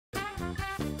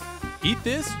Eat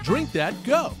this, drink that,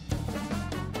 go.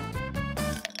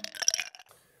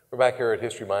 We're back here at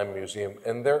HistoryMiami Museum,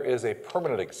 and there is a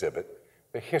permanent exhibit,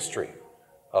 the history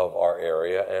of our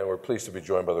area, and we're pleased to be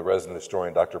joined by the resident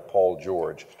historian, Dr. Paul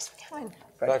George.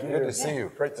 Doctor, good to see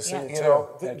you. Great to see you too.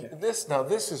 Thank you.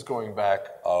 This is going back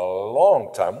a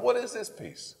long time. What is this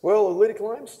piece? Well, Oolitic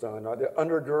limestone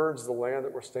undergirds the land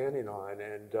that we're standing on,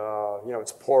 and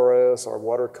it's porous. Our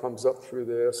water comes up through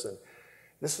this, and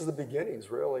this is the beginnings,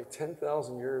 really.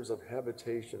 10,000 years of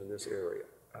habitation in this area,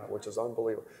 which is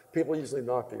unbelievable. People usually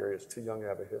knock the area; it's too young to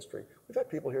have a history. We've had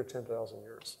people here 10,000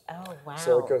 years. Oh, wow!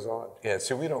 So it goes on. Yeah,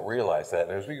 so we don't realize that,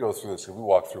 and as we go through this, we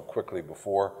walk through quickly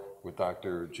before with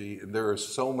Dr. G, and there are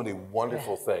so many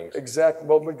wonderful things. Exactly.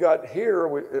 Well, we got here,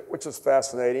 which is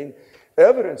fascinating,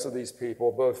 evidence of these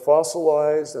people, both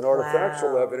fossilized and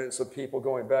artifactual evidence of people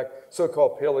going back,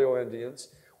 so-called Paleo-Indians.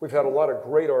 We've had a lot of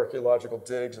great archaeological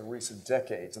digs in recent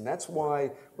decades, and that's why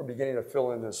we're beginning to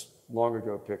fill in this long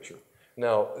ago picture.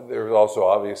 Now, there's also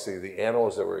obviously the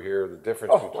animals that were here, the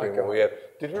difference between what we had.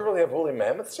 Did we really have woolly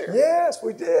mammoths here? Yes,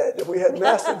 we did. We had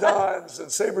mastodons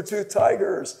and saber-toothed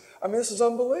tigers. I mean, this is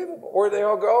unbelievable. Where'd they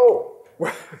all go?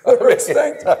 They're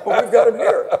extinct, but we've got them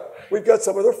here. We've got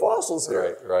some of their fossils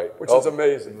here, right. Which is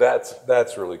amazing.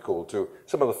 That's really cool too.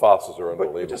 Some of the fossils are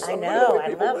unbelievable. I know, I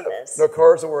love this. No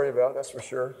cars to worry about, that's for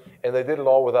sure. And they did it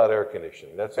all without air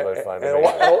conditioning. That's what I find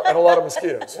amazing. And a lot of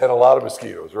mosquitoes. And a lot of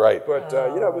mosquitoes, right. But,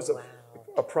 it was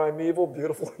a primeval,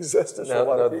 beautiful existence for a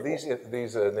lot of people.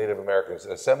 These Native Americans,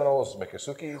 Seminoles,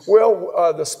 Miccosukes?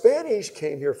 Well, the Spanish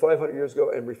came here 500 years ago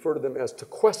and referred to them as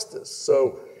Tequestas.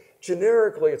 So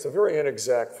generically, it's a very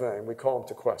inexact thing. We call them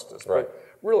Tequestas. Right. But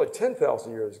really,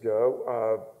 10,000 years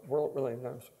ago, we don't really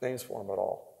have names for them at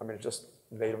all. I mean, it's just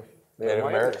Native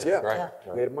Americans. Yeah, right.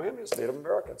 Native Miamians, Native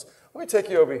Americans. Let me take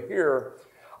you over here.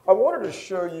 I wanted to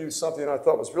show you something I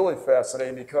thought was really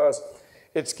fascinating because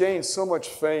it's gained so much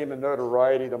fame and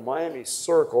notoriety. The Miami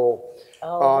Circle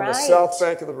on the south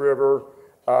bank of the river.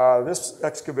 This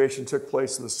excavation took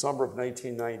place in the summer of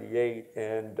 1998,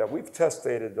 and we've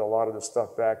testated a lot of this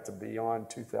stuff back to beyond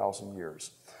 2,000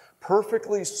 years.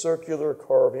 Perfectly circular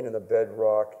carving in the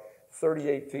bedrock,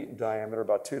 38 feet in diameter,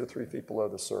 about 2 to 3 feet below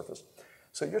the surface.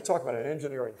 So you're talking about an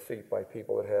engineering feat by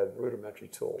people that had rudimentary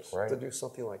tools. Right. To do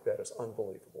something like that is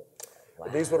unbelievable. Wow.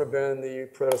 These would have been the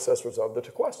predecessors of the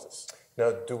Tequestas.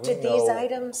 Now, Did these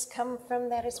items come from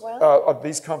that as well?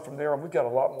 These come from there, and we've got a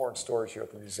lot more in storage here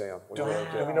at the museum. Do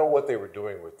we know what they were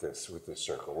doing with this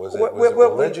circle? Was it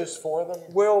religious for them?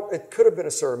 Well, it could have been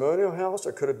a ceremonial house.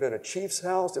 It could have been a chief's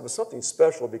house. It was something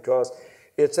special because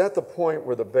it's at the point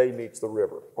where the bay meets the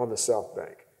river on the south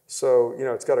bank. So,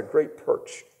 it's got a great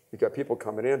perch. You've got people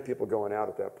coming in, people going out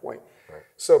at that point. Right.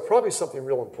 So probably something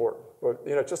real important, but,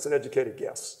 just an educated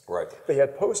guess. Right. They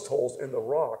had post holes in the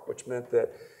rock, which meant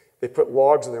that they put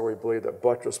logs in there, we believe, that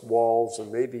buttress walls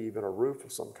and maybe even a roof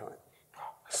of some kind.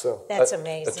 So That's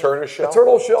amazing. A turtle shell? A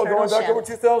turtle shell going back over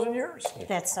 2,000 years.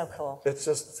 That's so cool.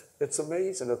 It's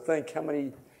amazing to think how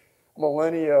many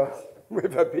millennia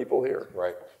we've had people here.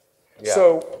 Right. Yeah.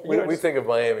 So we think of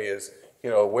Miami as,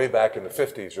 way back in the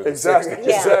 50s or the 60s.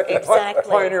 Exactly.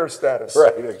 Pioneer status.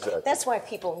 Right, exactly. That's why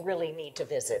people really need to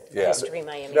visit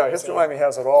HistoryMiami. Yeah, HistoryMiami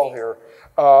has it all here.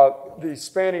 The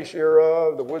Spanish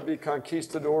era, the would-be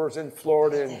conquistadors in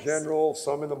Florida in general,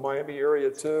 some in the Miami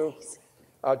area too.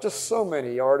 Just so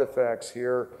many artifacts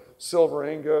here. Silver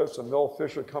ingots, a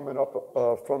millfish are coming up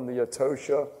from the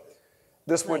Etosha.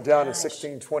 This went down in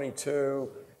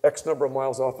 1622, X number of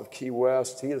miles off of Key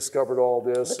West. He discovered all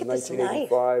this in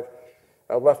 1985.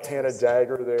 A left-handed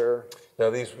dagger there. Now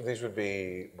these would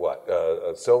be what?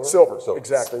 Silver? Silver,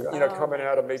 exactly. Coming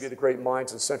out of maybe the great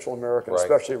mines in Central America,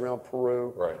 especially around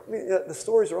Peru. Right. I mean, the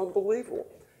stories are unbelievable.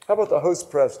 How about the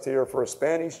host press here for a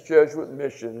Spanish Jesuit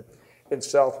mission in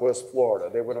Southwest Florida?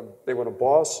 They would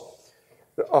emboss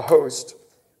a host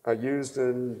used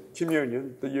in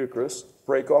communion, the Eucharist,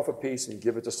 break off a piece and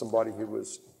give it to somebody who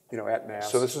was at Mass.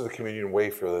 So this is the communion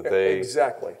wafer that they...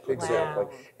 Exactly. Wow.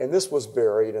 And this was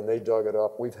buried, and they dug it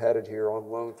up. We've had it here on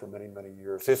loan for many, many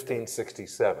years.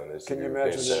 1567 is... Can you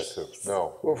imagine this?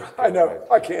 No. Well, I know.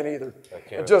 I can't either. I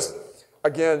can't. Just,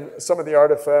 again, some of the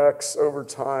artifacts over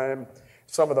time,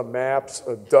 some of the maps,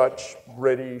 Dutch,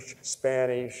 British,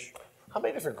 Spanish, How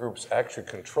many different groups actually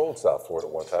controlled South Florida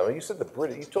at one time? And you said the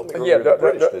British. You told me earlier the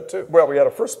British did too. Well, we had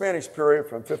a first Spanish period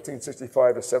from 1565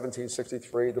 to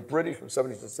 1763. The British from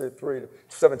 1763 to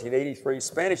 1783.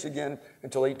 Spanish again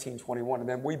until 1821, and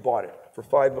then we bought it for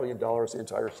 $5 million the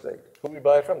entire state. Who did we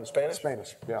buy it from? The Spanish?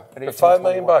 Spanish, yeah. For $5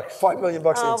 million. $5 million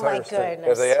the Oh, entire my state. goodness.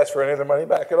 Have they asked for any of their money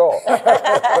back at all?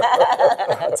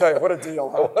 I tell you, what a deal,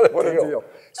 huh? What a deal.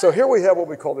 So here we have what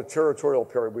we call the territorial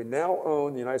period. We now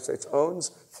own, the United States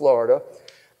owns Florida.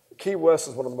 Key West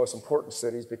is one of the most important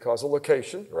cities because of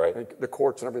location, right? The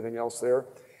courts and everything else there.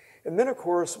 And then, of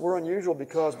course, we're unusual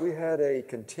because we had a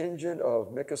contingent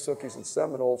of Miccosukees and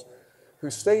Seminoles who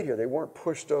stayed here. They weren't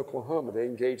pushed to Oklahoma. They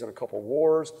engaged in a couple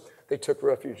wars. They took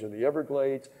refuge in the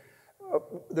Everglades.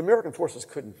 The American forces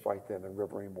couldn't fight them in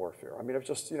riverine warfare. I mean, it was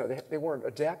just, they weren't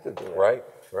adapted to it. Right,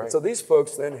 right. And so these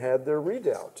folks then had their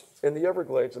redoubt in the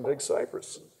Everglades and Big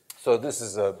Cypress. So this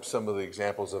is some of the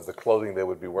examples of the clothing they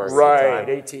would be wearing Right, at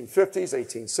the time. 1850s,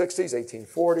 1860s,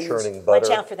 1840s. Churning butter.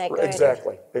 Watch out for that guy.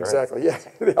 Exactly, exactly. Yeah,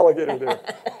 the alligator there.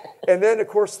 And then, of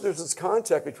course, there's this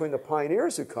contact between the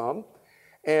pioneers who come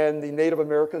and the Native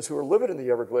Americans who are living in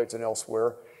the Everglades and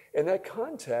elsewhere. And that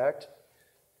contact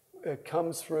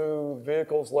comes through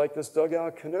vehicles like this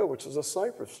dugout canoe, which is a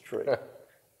cypress tree.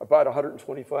 About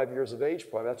 125 years of age,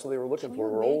 probably. That's what they were looking for,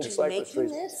 were old cypress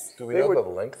trees. Do we know the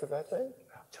length of that thing?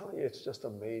 I'm telling you, it's just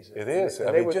amazing. It is.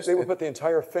 And they would put the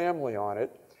entire family on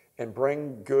it and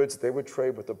bring goods they would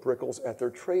trade with the Brickles at their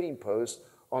trading posts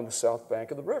on the south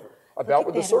bank of the river, about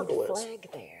where the circle is. Flag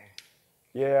there.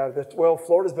 Yeah, well,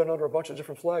 Florida's been under a bunch of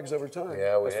different flags over time.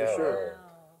 Yeah, that's for sure.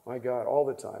 Wow. My God, all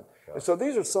the time. God. And so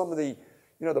these are some of the,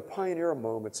 the pioneer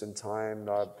moments in time.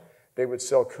 They would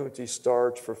sell Kunti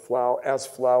starch for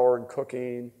flour and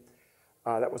cooking.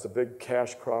 That was a big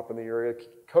cash crop in the area.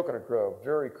 Coconut Grove,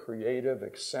 very creative,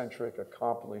 eccentric,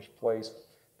 accomplished place.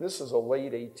 This is a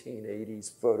late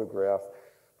 1880s photograph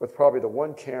with probably the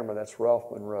one camera that's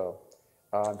Ralph Monroe.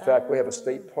 In fact, we have a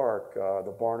state park,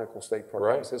 the Barnacle State Park.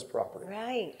 Right. That was his property.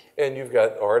 Right. And you've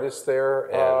got artists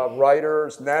there. And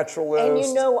writers, naturalists.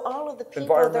 And all of the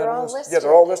people, they're all listed. Yeah,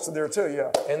 they're all listed there too,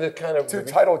 yeah. And the kind of... Two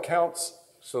title counts.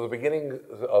 So the beginning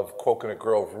of Coconut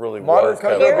Grove really Modern was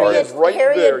kind of artist right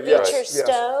there. Harriet Beecher Yes.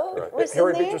 Stowe was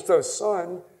Harriet in there? Beecher Stowe's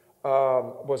son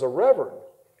was a reverend,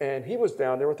 and he was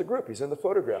down there with the group. He's in the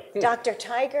photograph. Dr.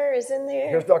 Tiger is in there?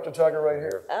 Here's Dr. Tiger right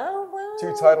here. Oh, wow.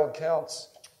 Two titled counts.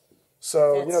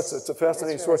 So, it's a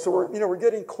fascinating story. So we're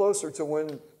getting closer to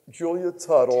when Julia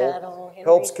Tuttle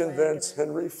helps convince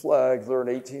Henry Flagler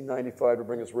in 1895 to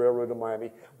bring his railroad to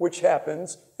Miami, which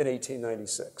happens in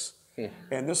 1896.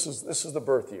 And this is the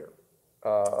birth year.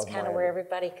 It's kind of where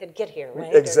everybody could get here,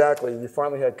 right? Exactly. You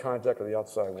finally had contact with the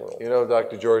outside world.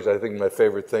 Dr. George, I think my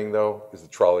favorite thing, though, is the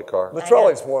trolley car. The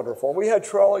trolley's wonderful. We had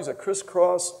trolleys that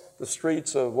crisscross the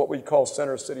streets of what we call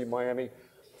Center City, Miami.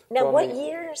 Now, what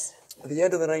years? The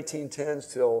end of the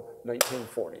 1910s till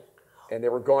 1940. And they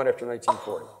were gone after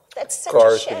 1940. That's such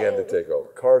Cars a shame. began to take over.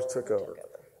 Cars took over.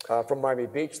 From Miami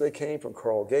Beach they came, from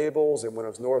Coral Gables, and when it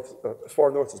was north, as far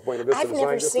north as Buena Vista. I've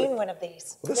never seen one of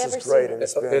these. Well, this is great. And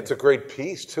it's a great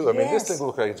piece, too. I mean, this thing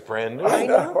looks like it's brand new. I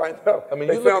know. I mean,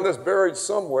 they found this buried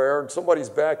somewhere in somebody's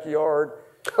backyard,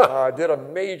 did a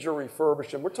major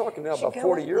refurbishment. We're talking now about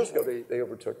 40 years ago they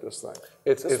overtook this thing.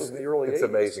 This was in the early 80s. It's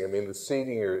amazing. I mean, the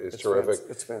seating here is terrific.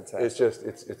 It's fantastic. It's just,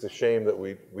 it's a shame that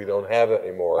we don't have it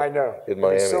anymore. I know. In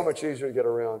Miami. It's so much easier to get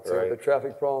around to. Right. The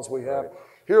traffic problems we have. Right.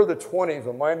 Here are the 20s,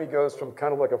 when Miami goes from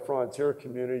kind of like a frontier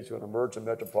community to an emergent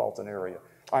metropolitan area.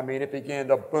 I mean, it began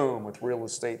to boom with real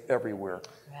estate everywhere.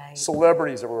 Right.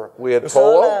 Celebrities everywhere. We had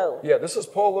Polo. Yeah, this is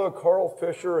Polo. Carl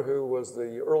Fisher, who was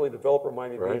the early developer of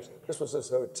Miami Beach. This was his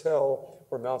hotel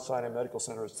where Mount Sinai Medical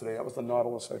Center is today. That was the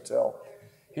Nautilus Hotel.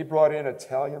 He brought in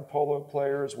Italian polo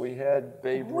players. We had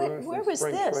Babe Ruth in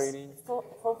spring training.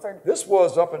 Fulford. This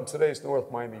was up in today's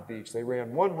North Miami Beach. They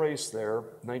ran one race there,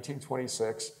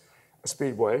 1926, a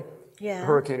speedway. Yeah. The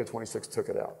Hurricane of 26 took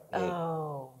it out.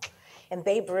 Oh. And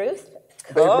Babe Ruth?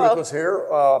 Babe Ruth was here.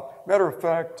 Matter of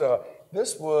fact,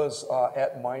 this was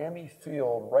at Miami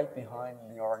Field right behind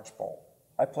the Orange Bowl.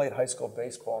 I played high school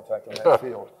baseball, in fact, on that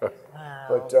field. Wow.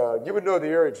 But you would know the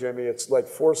area, Jimmy. It's like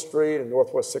 4th Street and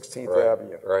Northwest 16th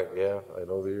Avenue. Right, yeah, I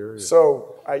know the area.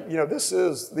 So,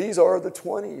 these are the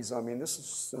 20s. I mean, this is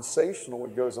sensational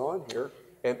what goes on here.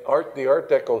 And the Art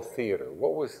Deco Theater,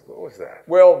 what was that?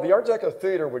 Well, the Art Deco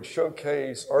Theater would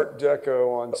showcase Art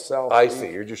Deco on South I Street.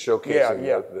 see, you're just showcasing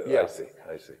Yeah.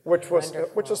 I see.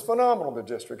 Which is phenomenal, the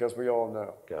district, as we all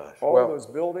know. Gosh. All of those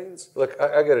buildings. Look,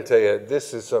 I got to tell you,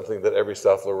 this is something that every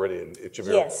South Floridian, it should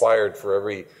be required for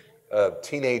every a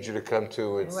teenager to come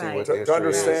to and see Right. what To history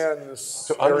understand is. this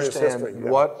To area's understand history, yeah.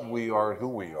 what we are and who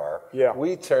we are. Yeah.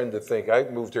 We tend to think, I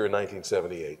moved here in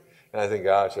 1978, and I think,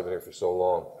 gosh, I've been here for so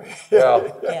long. Yeah,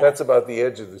 that's about the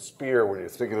edge of the spear when you're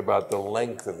thinking about the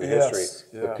length of the history.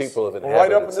 The people have inhabited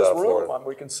right up in this South room, Florida.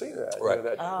 we can see that. Right. You know,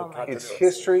 that It's continuity.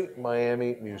 History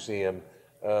Miami Museum.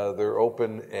 They're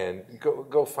open, and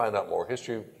go find out more.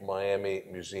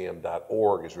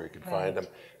 HistoryMiamiMuseum.org is where you can find them.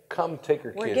 Come take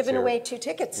your kids We're giving here. away 2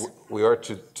 tickets. We are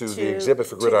to the exhibit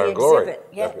for to the Gridiron Glory. exhibit,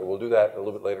 yeah. Okay, we'll do that a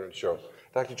little bit later in the show.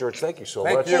 Dr. George, thank you so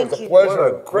Thank much. you. It was Thank a you.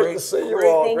 pleasure. What a Great to see you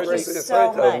all. Thank Great you to see you. so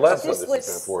Thank you. much. lesson This this was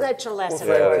has been for you. such a lesson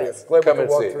Well, for thank us. you. Glad we Come could and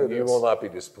walk see. through You this. will not be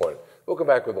disappointed. We'll come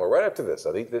back with more right after this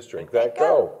on Eat This, Drink That,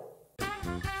 Go. Go.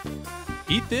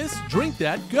 Eat this, drink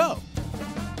that, go.